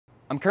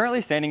I'm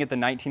currently standing at the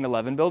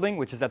 1911 building,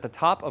 which is at the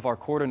top of our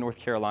core to North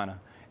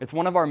Carolina. It's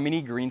one of our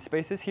mini green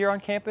spaces here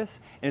on campus,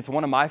 and it's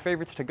one of my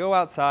favorites to go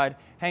outside,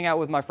 hang out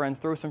with my friends,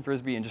 throw some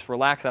frisbee, and just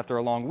relax after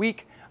a long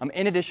week.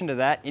 In addition to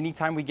that,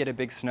 anytime we get a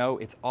big snow,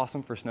 it's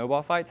awesome for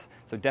snowball fights,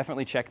 so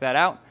definitely check that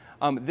out.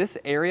 This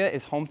area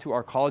is home to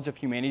our College of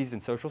Humanities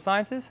and Social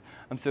Sciences,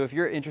 so if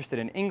you're interested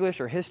in English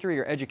or history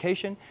or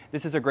education,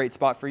 this is a great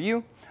spot for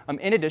you.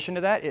 In addition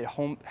to that, it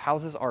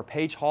houses our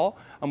Page Hall,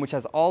 which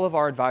has all of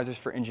our advisors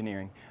for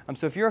engineering.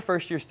 So if you're a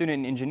first-year student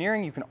in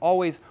engineering, you can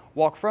always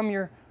walk from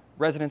your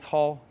residence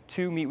hall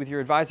to meet with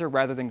your advisor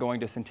rather than going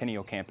to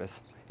Centennial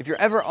campus. If you're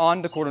ever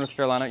on the core of North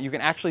Carolina, you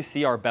can actually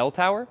see our bell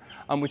tower,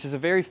 which is a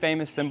very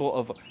famous symbol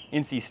of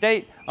NC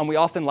State. We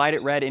often light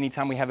it red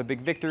anytime we have a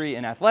big victory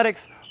in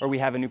athletics, or we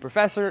have a new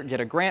professor, get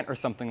a grant, or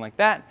something like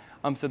that.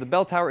 So the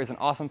bell tower is an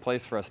awesome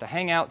place for us to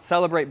hang out,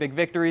 celebrate big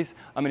victories,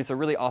 and it's a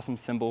really awesome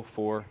symbol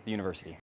for the university.